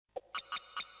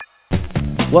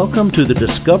Welcome to the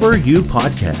Discover You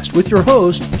podcast with your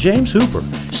host, James Hooper,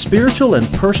 spiritual and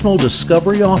personal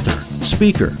discovery author,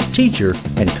 speaker, teacher,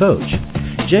 and coach.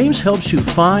 James helps you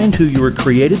find who you were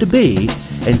created to be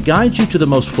and guides you to the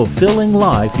most fulfilling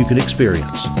life you can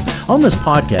experience. On this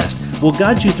podcast, we'll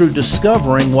guide you through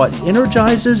discovering what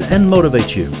energizes and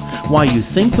motivates you, why you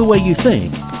think the way you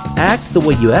think, act the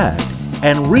way you act,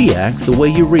 and react the way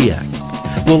you react.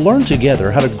 We'll learn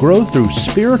together how to grow through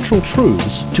spiritual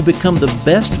truths to become the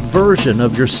best version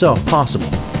of yourself possible.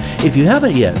 If you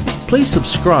haven't yet, please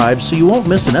subscribe so you won't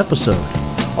miss an episode.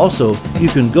 Also, you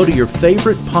can go to your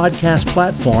favorite podcast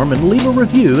platform and leave a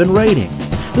review and rating.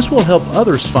 This will help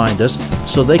others find us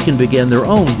so they can begin their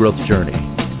own growth journey.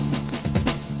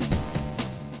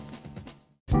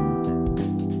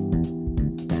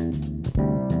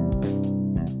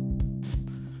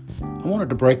 I wanted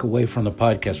to break away from the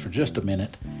podcast for just a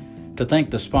minute to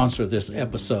thank the sponsor of this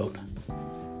episode.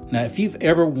 Now, if you've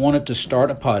ever wanted to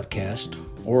start a podcast,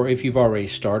 or if you've already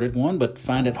started one but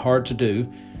find it hard to do,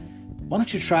 why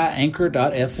don't you try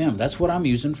Anchor.fm? That's what I'm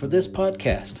using for this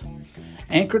podcast.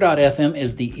 Anchor.fm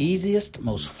is the easiest,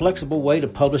 most flexible way to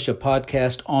publish a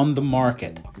podcast on the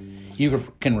market.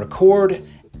 You can record,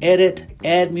 edit,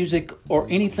 add music, or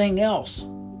anything else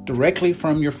directly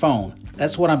from your phone.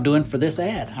 That's what I'm doing for this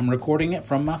ad. I'm recording it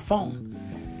from my phone.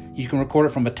 You can record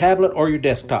it from a tablet or your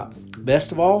desktop.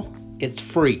 Best of all, it's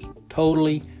free,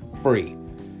 totally free.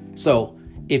 So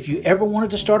if you ever wanted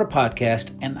to start a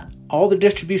podcast and all the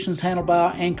distribution's handled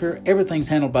by Anchor, everything's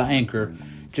handled by Anchor,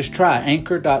 just try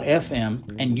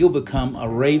Anchor.fm and you'll become a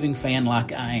raving fan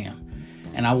like I am.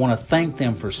 And I want to thank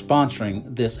them for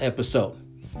sponsoring this episode.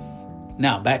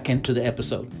 Now back into the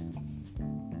episode.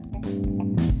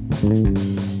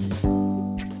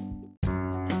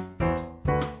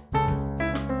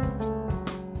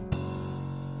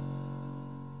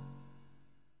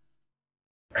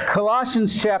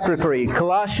 Colossians chapter 3,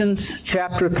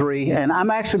 and I'm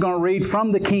actually going to read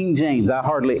from the King James. I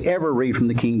hardly ever read from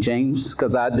the King James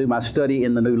because I do my study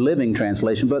in the New Living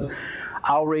Translation, but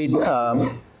I'll read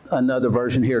another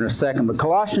version here in a second. But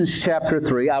Colossians chapter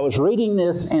 3, I was reading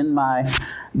this in my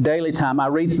daily time. I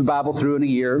read the Bible through in a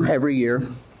year, every year.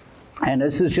 And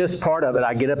this is just part of it.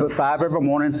 I get up at 5 every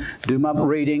morning, do my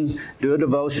reading, do a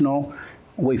devotional.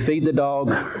 We feed the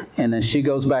dog, and then she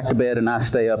goes back to bed, and I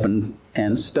stay up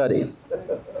and study.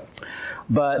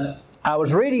 But I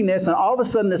was reading this, and all of a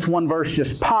sudden this one verse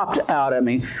just popped out at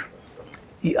me.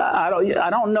 I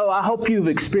don't know. I hope you've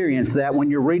experienced that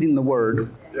when you're reading the Word.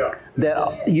 Yeah.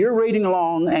 That you're reading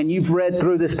along, and you've read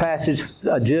through this passage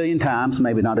a jillion times,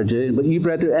 maybe not a jillion, but you've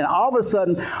read through, and all of a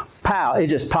sudden, pow, it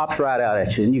just pops right out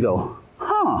at you, and you go,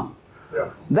 huh,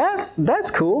 yeah. That's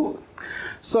cool.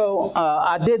 So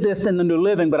I did this in the New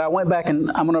Living, but I went back and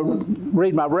I'm going to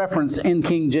read my reference in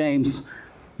King James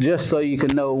just so you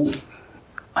can know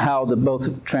how the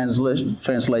both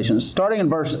translations. Starting in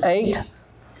verse 8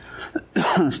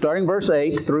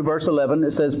 through verse 11, it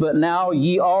says, "But now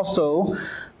ye also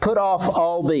put off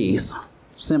all these,"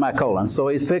 semicolon. So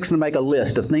he's fixing to make a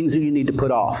list of things that you need to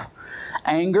put off.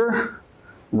 "Anger,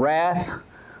 wrath,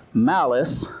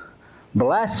 malice,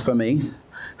 blasphemy,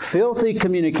 filthy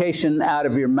communication out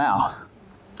of your mouth.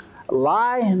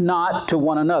 Lie not to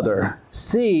one another,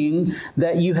 seeing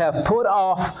that you have put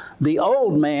off the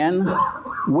old man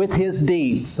with his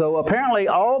deeds." So apparently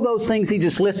all those things he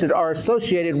just listed are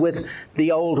associated with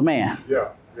the old man. Yeah.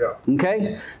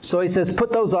 Okay? So he says,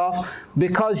 put those off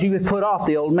because you have put off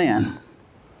the old man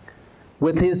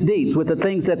with his deeds, with the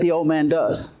things that the old man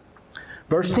does.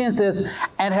 Verse 10 says,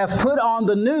 "And have put on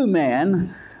the new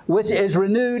man, which is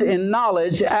renewed in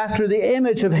knowledge after the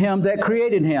image of him that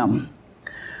created him,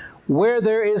 where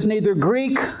there is neither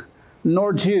Greek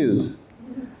nor Jew,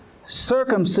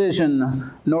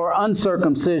 circumcision nor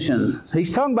uncircumcision." So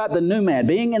he's talking about the new man,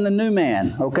 being in the new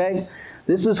man, okay?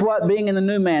 This is what being in the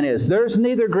new man is. There's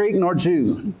neither Greek nor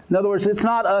Jew. In other words, it's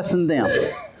not us and them.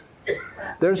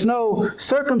 There's no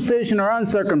circumcision or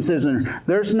uncircumcision.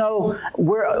 There's no,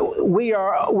 we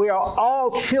are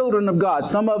all children of God.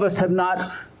 Some of us have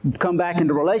not come back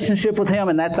into relationship with Him,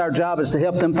 and that's our job, is to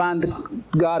help them find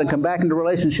God and come back into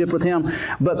relationship with Him.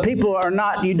 But people are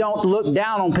not, you don't look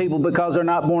down on people because they're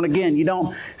not born again. You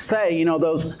don't say,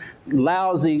 those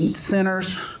lousy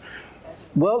sinners.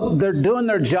 Well, they're doing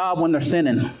their job when they're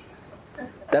sinning.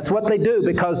 That's what they do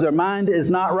because their mind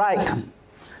is not right.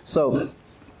 So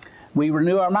we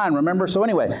renew our mind, remember? So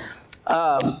anyway,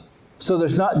 so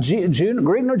there's not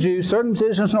Greek nor Jew,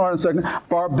 circumcision nor uncircumcision,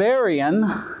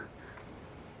 barbarian.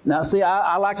 Now see,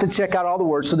 I like to check out all the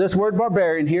words. So this word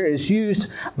barbarian here is used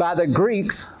by the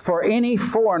Greeks for any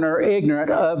foreigner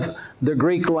ignorant of the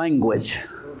Greek language.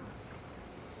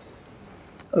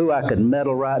 Oh, I could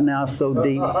meddle right now so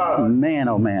deep. Man,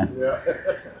 oh man.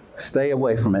 Stay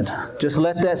away from it. Just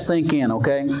let that sink in,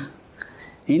 okay?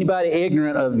 Anybody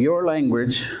ignorant of your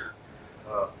language,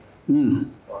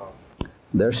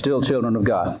 they're still children of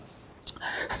God.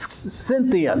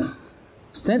 Scythian.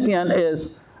 Scythian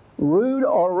is rude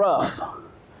or rough,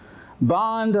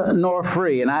 bond nor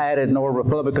free. And I added nor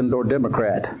Republican nor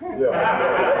Democrat.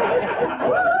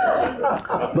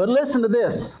 But listen to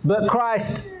this. But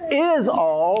Christ is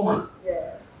all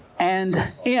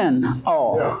and in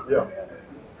all.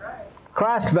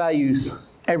 Christ values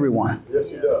everyone. Yes,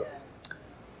 He does.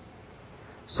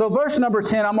 So verse number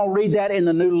 10, I'm going to read that in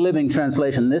the New Living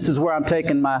Translation. This is where I'm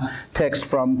taking my text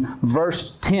from.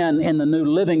 Verse 10 in the New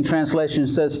Living Translation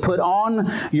says, put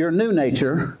on your new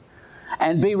nature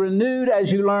and be renewed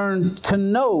as you learn to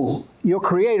know your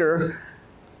Creator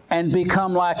and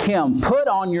become like Him. Put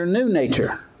on your new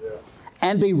nature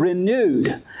and be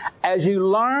renewed as you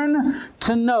learn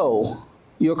to know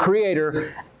your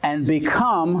Creator and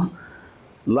become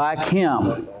like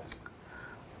Him.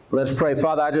 Let's pray.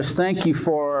 Father, I just thank You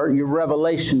for Your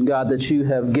revelation, God, that You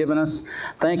have given us.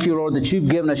 Thank You, Lord, that You've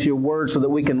given us Your word so that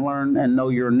we can learn and know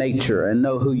Your nature and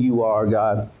know who You are,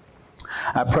 God.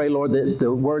 I pray, Lord, that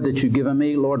the word that You've given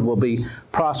me, Lord, will be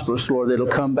prosperous, Lord, that it'll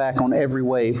come back on every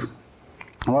wave.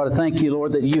 Lord, I thank You,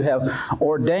 Lord, that You have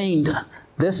ordained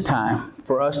this time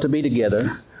for us to be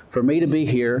together, for me to be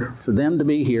here, for them to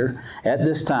be here at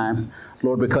this time,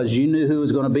 Lord, because You knew who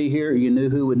was going to be here. You knew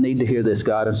who would need to hear this,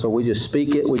 God. And so we just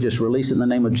speak it. We just release it in the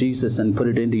name of Jesus and put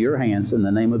it into Your hands in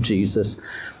the name of Jesus.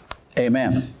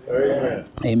 Amen. Amen.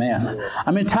 Amen.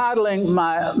 I'm entitling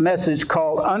my message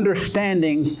called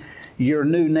Understanding Your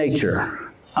New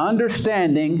Nature.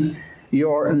 Understanding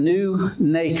Your New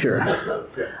Nature.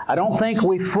 I don't think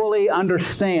we fully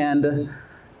understand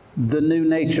the new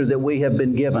nature that we have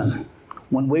been given.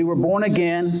 When we were born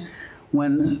again,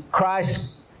 when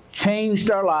Christ changed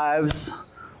our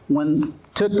lives, when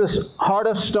took this heart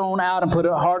of stone out and put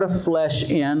a heart of flesh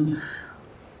in,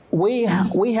 we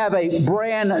have a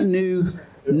brand new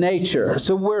nature.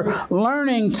 So we're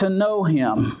learning to know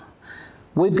Him.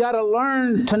 We've got to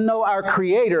learn to know our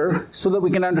Creator so that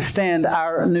we can understand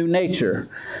our new nature.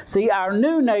 See, our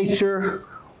new nature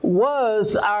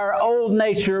was our old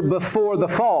nature before the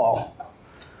fall.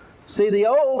 See, the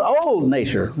old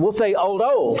nature, we'll say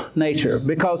old nature,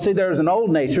 because see, there's an old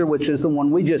nature, which is the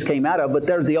one we just came out of, but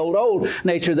there's the old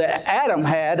nature that Adam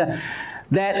had,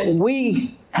 that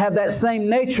we have that same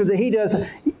nature that he does,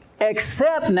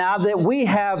 except now that we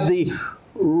have the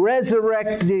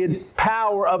resurrected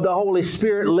power of the Holy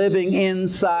Spirit living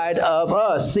inside of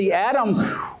us. See, Adam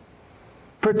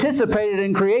participated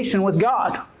in creation with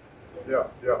God. Yeah.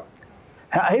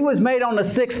 He was made on the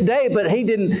sixth day, but he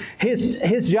didn't.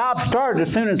 His job started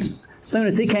as soon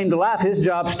as he came to life. His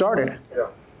job started. Yeah.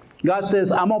 God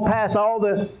says, "I'm going to pass all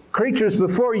the creatures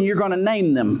before you. You're going to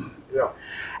name them." Yeah.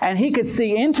 And He could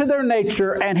see into their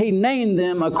nature, and He named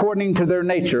them according to their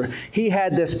nature. He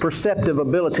had this perceptive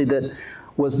ability that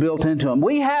was built into him.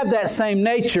 We have that same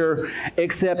nature,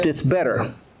 except it's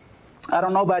better. I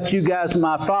don't know about you guys,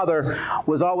 my father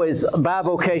was always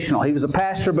bivocational. He was a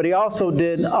pastor, but he also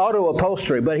did auto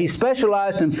upholstery, but he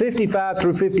specialized in 55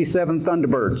 through 57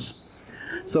 Thunderbirds.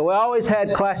 So we always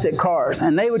had classic cars,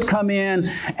 and they would come in,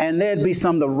 and there'd be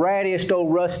some of the rattiest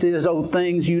old rustiest old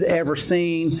things you'd ever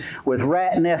seen with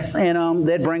rat nests in them.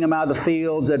 They'd bring them out of the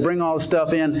fields. They'd bring all the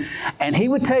stuff in, and he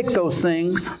would take those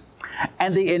things,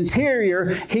 and the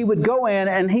interior, he would go in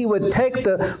and he would take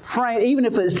the frame, even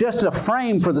if it's just a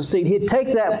frame for the seat, he'd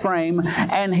take that frame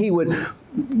and he would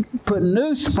put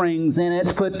new springs in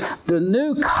it, put the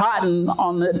new cotton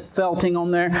on the felting on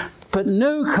there, put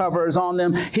new covers on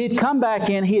them. He'd come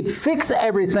back in, he'd fix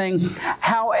everything.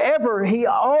 However, he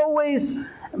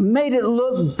always made it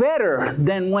look better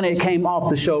than when it came off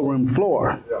the showroom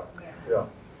floor. Yeah.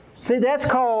 See, that's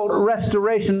called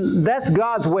restoration. That's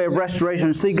God's way of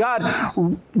restoration. See, God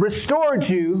restored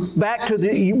you back to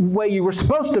the way you were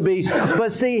supposed to be.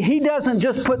 But see, He doesn't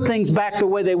just put things back the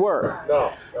way they were.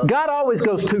 No. God always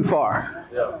goes too far.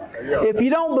 Yeah. If you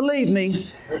don't believe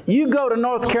me, you go to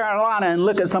North Carolina and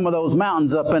look at some of those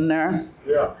mountains up in there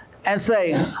and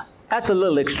say, that's a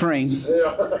little extreme.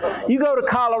 Yeah. You go to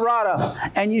Colorado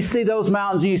and you see those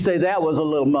mountains and you say, that was a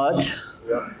little much.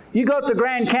 Yeah. You go to the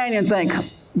Grand Canyon and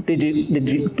think,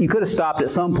 you could have stopped at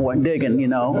some point digging, you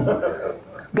know.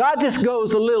 God just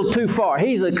goes a little too far.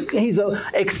 He's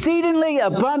exceedingly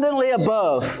abundantly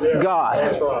above God.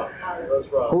 That's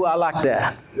right. Ooh, I like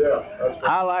that. Yeah, that's right.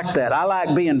 I like that. I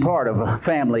like being part of a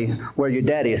family where your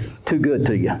daddy's too good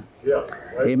to you. Yeah.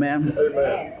 Amen.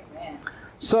 Amen.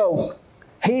 So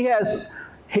He has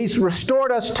He's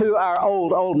restored us to our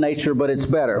old nature, but it's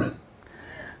better.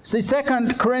 See, 2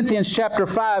 Corinthians chapter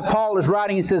 5, Paul is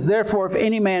writing, he says, therefore, if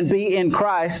any man be in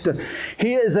Christ,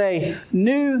 he is a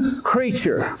new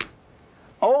creature.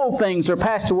 Old things are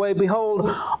passed away.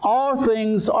 Behold, all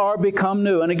things are become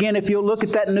new. And again, if you look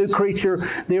at that new creature,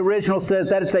 the original says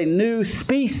that it's a new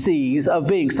species of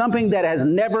being, something that has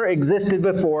never existed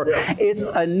before. It's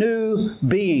a new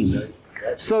being.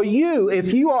 So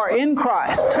if you are in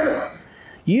Christ,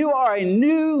 you are a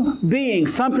new being,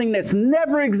 something that's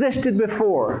never existed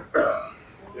before.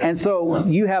 And so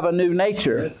you have a new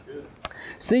nature.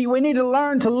 See, we need to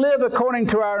learn to live according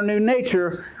to our new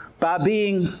nature by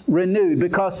being renewed.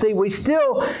 Because, see, we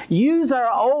still use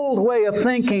our old way of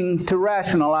thinking to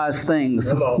rationalize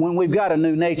things when we've got a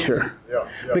new nature.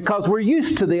 Because we're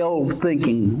used to the old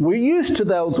thinking. We're used to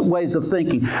those ways of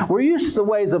thinking. We're used to the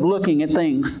ways of looking at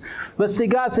things. But see,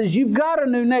 God says, you've got a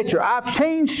new nature. I've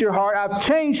changed your heart. I've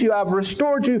changed you. I've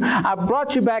restored you. I've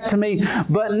brought you back to me.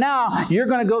 But now you're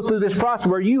going to go through this process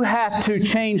where you have to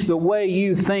change the way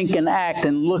you think and act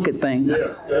and look at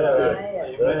things.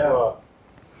 Amen.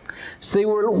 See,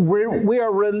 we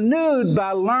are renewed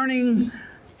by learning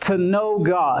to know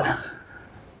God.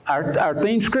 Our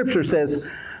theme scripture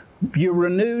says, you're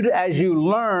renewed as you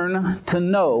learn to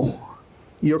know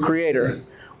your Creator.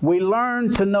 We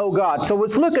learn to know God. So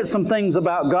let's look at some things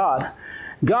about God.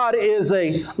 God is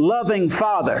a loving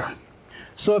Father.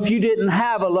 So if you didn't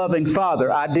have a loving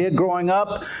Father, I did growing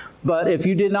up, but if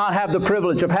you did not have the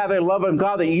privilege of having a loving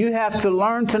Father, you have to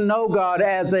learn to know God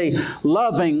as a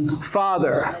loving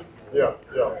Father.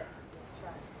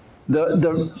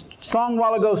 The song a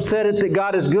while ago said it, that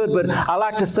God is good, but I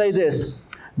like to say this.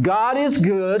 God is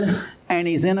good, and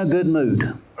He's in a good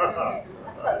mood.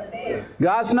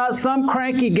 God's not some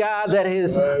cranky guy that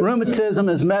his rheumatism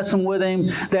is messing with him,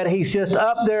 that he's just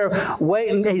up there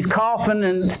waiting, he's coughing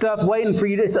and stuff, waiting for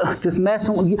you to just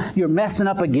messing with you. You're messing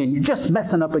up again. You're just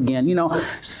messing up again,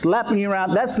 slapping you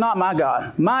around. That's not my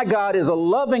God. My God is a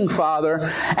loving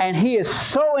Father, and He is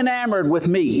so enamored with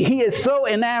me. He is so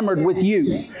enamored with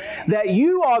you that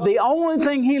you are the only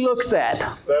thing He looks at.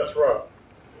 That's right.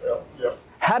 Yep.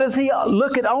 How does He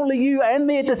look at only you and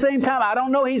me at the same time? I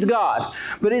don't know. He's God.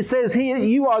 But it says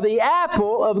you are the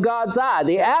apple of God's eye.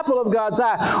 The apple of God's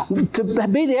eye. To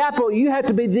be the apple, you have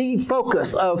to be the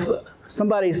focus of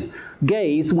somebody's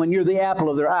gaze when you're the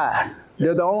apple of their eye.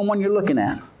 They're the only one you're looking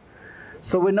at.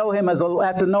 So we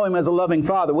have to know Him as a loving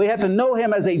Father. We have to know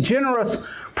Him as a generous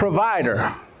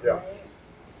provider. Yeah.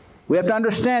 We have to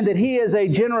understand that He is a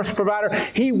generous provider.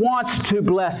 He wants to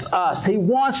bless us. He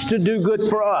wants to do good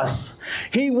for us.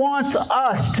 He wants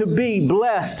us to be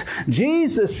blessed.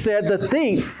 Jesus said the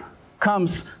thief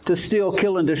comes to steal,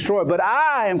 kill, and destroy. But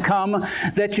I am come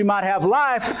that you might have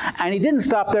life. And He didn't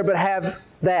stop there, but have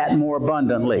that more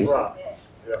abundantly. Right.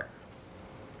 Yeah.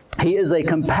 He is a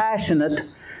compassionate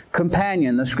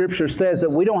companion. The Scripture says that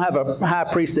we don't have a high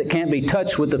priest that can't be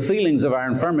touched with the feelings of our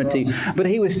infirmity, but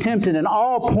He was tempted in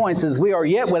all points as we are,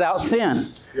 yet without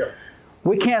sin. Yeah.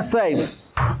 We can't say,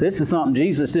 this is something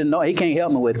Jesus didn't know. He can't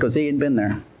help me with because He hadn't been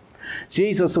there.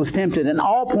 Jesus was tempted in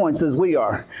all points as we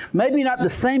are. Maybe not the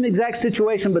same exact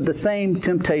situation, but the same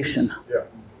temptation. Yeah.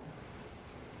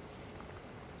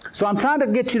 So I'm trying to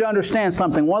get you to understand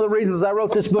something. One of the reasons I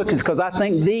wrote this book is because I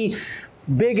think the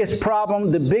biggest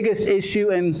problem, the biggest issue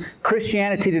in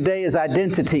Christianity today is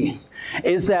identity.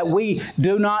 Is that we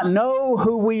do not know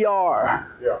who we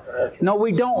are. Yeah. No,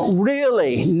 we don't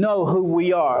really know who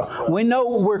we are. We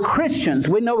know we're Christians.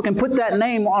 We know we can put that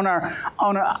name on our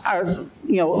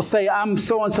say I'm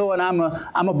so and so and I'm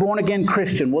a born again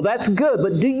Christian. Well, that's good,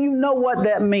 but do you know what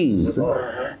that means?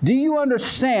 Do you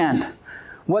understand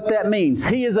what that means?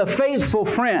 He is a faithful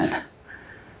friend.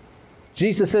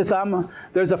 Jesus says,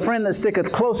 there's a friend that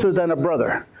sticketh closer than a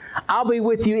brother. I'll be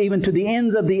with you even to the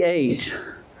ends of the age.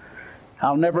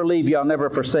 I'll never leave you. I'll never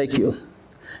forsake you.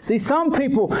 See, some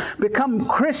people become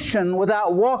Christian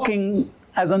without walking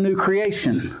as a new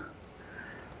creation.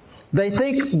 They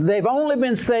think they've only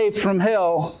been saved from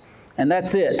hell, and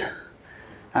that's it.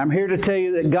 I'm here to tell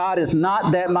you that God is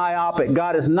not that myopic.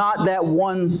 God is not that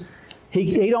one.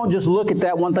 He don't just look at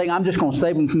that one thing. I'm just going to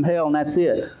save them from hell, and that's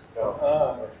it.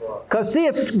 Because see,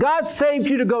 if God saved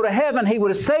you to go to heaven, He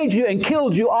would have saved you and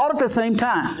killed you all at the same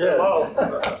time.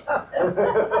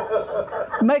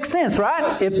 Makes sense,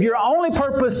 right? If your only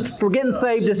purpose for getting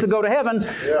saved is to go to heaven,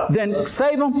 then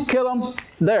save them, kill them,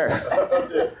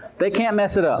 there. They can't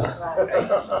mess it up.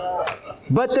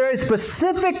 But there is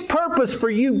specific purpose for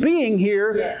you being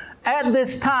here at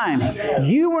this time.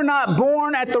 You were not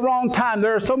born at the wrong time.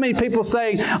 There are so many people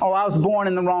saying, oh, I was born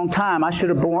in the wrong time. I should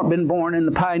have been born in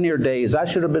the pioneer days. I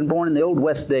should have been born in the Old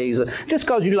West days. Just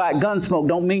because you like Gunsmoke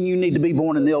don't mean you need to be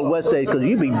born in the Old West days, because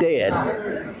you'd be dead.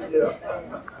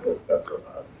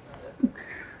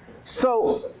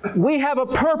 So we have a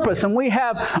purpose and we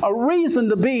have a reason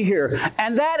to be here.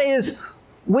 And that is,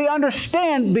 we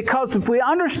understand, because if we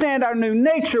understand our new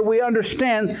nature, we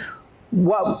understand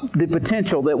what the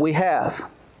potential that we have.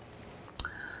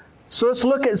 So let's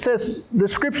look at, it says, the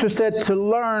scripture said to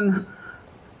learn,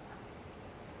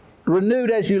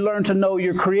 renewed as you learn to know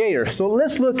your Creator. So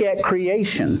let's look at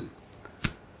creation.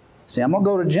 See, I'm going to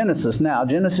go to Genesis now.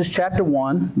 Genesis chapter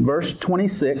 1, verse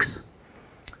 26.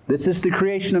 This is the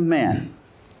creation of man.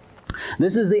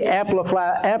 This is the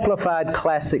Amplified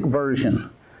Classic Version.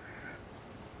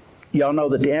 Y'all know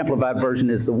that the Amplified Version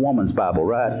is the woman's Bible,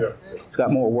 right? Yeah. It's got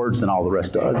more words than all the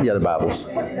rest of the other Bibles.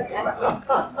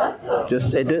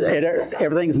 Just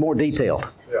everything's more detailed.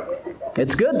 Yeah.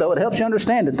 It's good, though. It helps you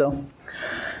understand it, though.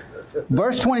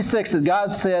 Verse 26 is,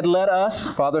 God said, let us,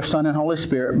 Father, Son, and Holy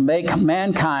Spirit, make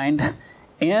mankind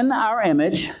in our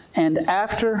image and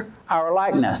after our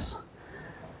likeness.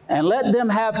 And let them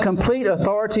have complete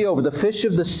authority over the fish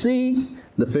of the sea.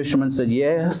 The fishermen said,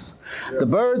 yes. Yeah. The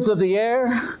birds of the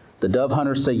air. The dove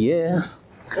hunters say, yes.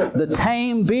 The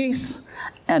tame beasts.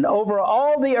 And over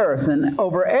all the earth and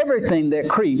over everything that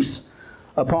creeps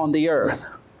upon the earth.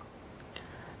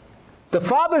 The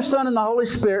Father, Son, and the Holy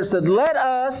Spirit said, let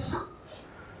us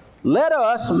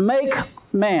make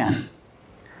man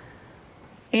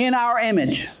in our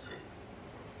image.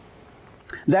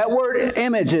 That word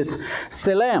image is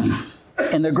selem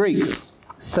in the Greek,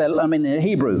 in the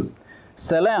Hebrew.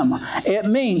 Selem. It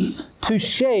means to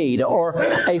shade or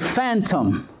a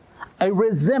phantom, a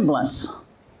resemblance,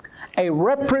 a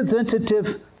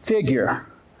representative figure,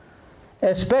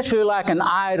 especially like an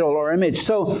idol or image.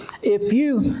 So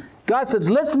God says,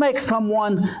 let's make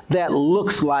someone that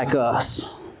looks like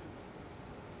us.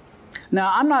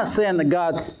 Now, I'm not saying that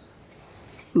God's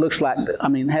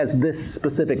has this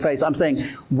specific face. I'm saying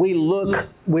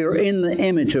we're in the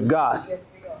image of God. Yes,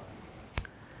 we are.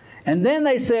 And then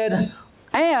they said,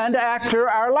 and after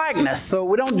our likeness. So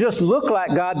we don't just look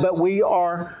like God, but we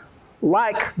are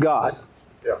like God.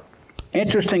 Yeah.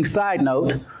 Interesting side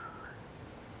note,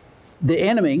 the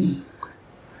enemy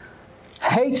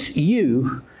hates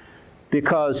you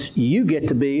because you get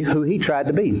to be who he tried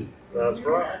to be. That's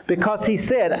right. Because he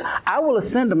said, I will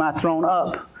ascend to my throne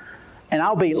up, and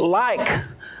I'll be like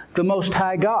the Most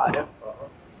High God.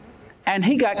 And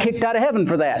he got kicked out of heaven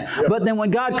for that. Yeah. But then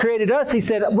when God created us, he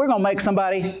said, we're going to make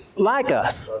somebody like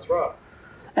us. That's right.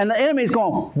 And the enemy's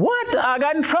going, what? I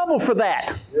got in trouble for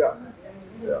that. Yeah.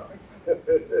 Yeah.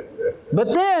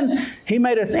 But then he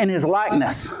made us in his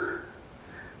likeness.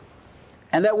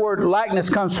 And that word likeness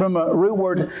comes from a root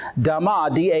word dama,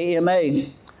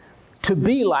 D-A-M-A, to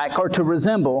be like or to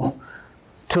resemble,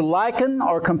 to liken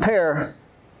or compare,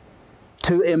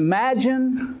 to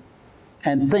imagine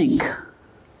and think,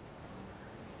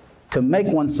 to make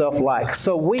oneself like.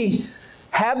 So we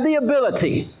have the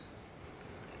ability,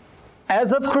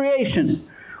 as of creation,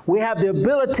 we have the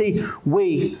ability,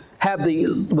 we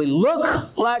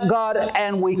look like God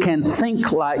and we can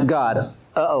think like God.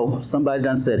 Uh-oh, somebody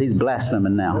done said he's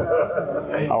blaspheming now.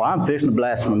 Oh, I'm fixing to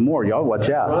blaspheme more. Y'all watch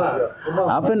out.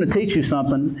 I'm finna teach you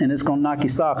something and it's going to knock your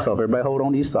socks off. Everybody hold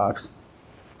on to your socks.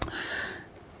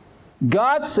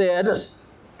 God said,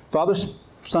 Father,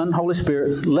 Son, Holy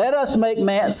Spirit, let us make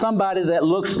man somebody that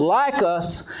looks like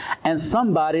us and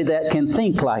somebody that can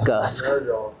think like us. There you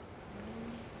go.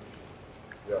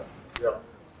 Yeah, yeah.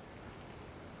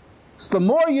 So the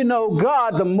more you know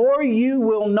God, the more you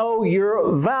will know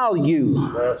your value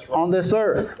on this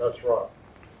earth. That's right.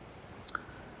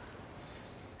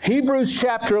 Hebrews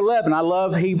chapter 11. I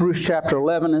love Hebrews chapter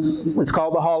 11. It's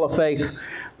called the Hall of Faith,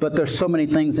 but there's so many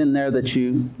things in there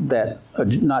that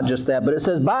not just that, but it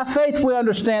says, by faith we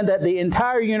understand that the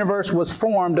entire universe was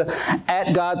formed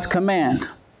at God's command.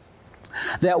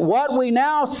 That what we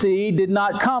now see did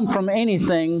not come from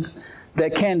anything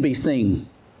that can be seen.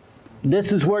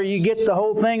 This is where you get the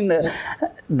whole thing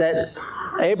that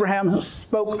Abraham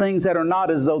spoke things that are not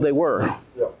as though they were.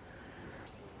 Yeah.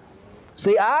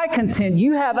 See, I contend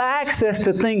you have access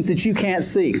to things that you can't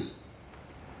see.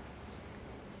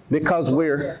 Because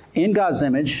we're in God's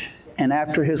image and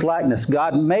after His likeness.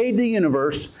 God made the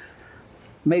universe,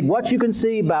 made what you can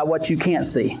see by what you can't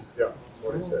see. Yeah, that's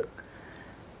what He said.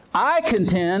 I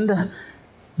contend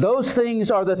those things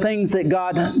are the things that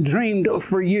God dreamed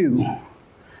for you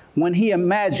when He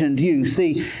imagined you.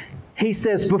 See, He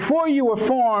says, before you were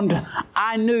formed,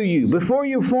 I knew you. Before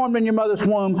you were formed in your mother's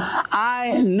womb,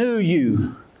 I knew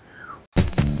you.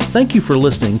 Thank you for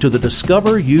listening to the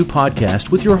Discover You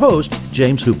podcast with your host,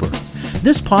 James Hooper.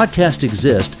 This podcast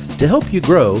exists to help you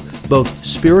grow both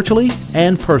spiritually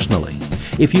and personally.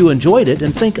 If you enjoyed it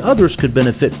and think others could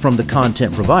benefit from the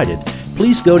content provided,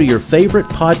 please go to your favorite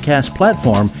podcast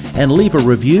platform and leave a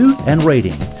review and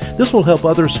rating. This will help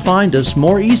others find us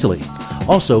more easily.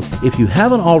 Also, if you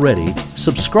haven't already,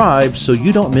 subscribe so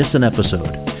you don't miss an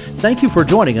episode. Thank you for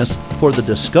joining us for the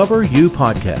Discover You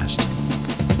podcast.